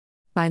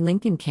By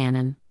Lincoln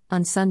Cannon,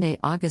 on Sunday,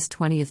 August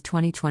 20,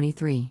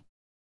 2023.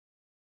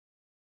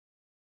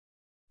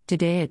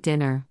 Today at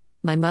dinner,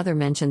 my mother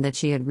mentioned that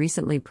she had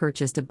recently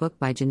purchased a book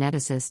by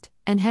geneticist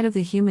and head of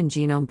the Human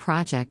Genome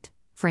Project,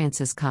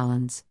 Francis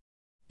Collins.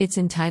 It's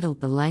entitled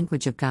The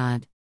Language of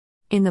God.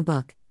 In the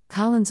book,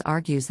 Collins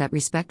argues that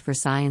respect for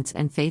science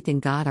and faith in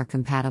God are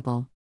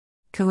compatible.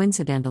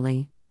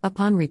 Coincidentally,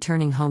 upon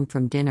returning home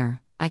from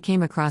dinner, I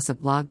came across a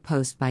blog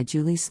post by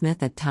Julie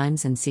Smith at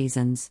Times and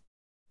Seasons.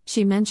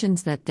 She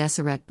mentions that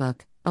Deseret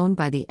Book, owned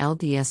by the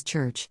LDS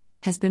Church,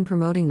 has been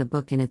promoting the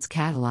book in its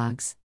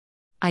catalogs.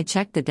 I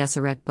checked the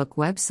Deseret Book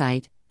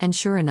website, and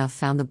sure enough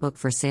found the book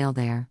for sale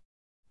there.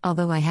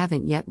 Although I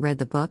haven't yet read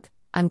the book,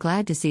 I'm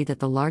glad to see that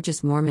the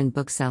largest Mormon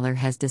bookseller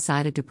has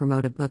decided to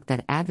promote a book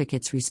that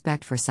advocates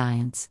respect for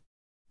science.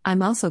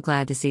 I'm also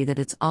glad to see that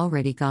it's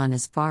already gone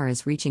as far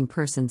as reaching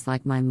persons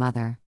like my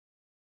mother.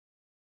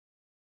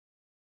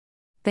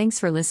 Thanks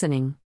for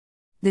listening.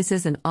 This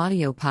is an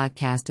audio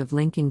podcast of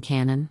Lincoln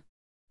Cannon.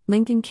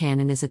 Lincoln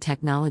Cannon is a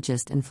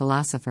technologist and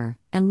philosopher,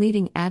 and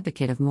leading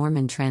advocate of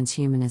Mormon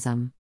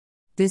transhumanism.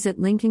 Visit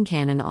Lincoln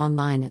Cannon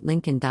online at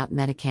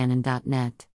lincoln.metacanon.net.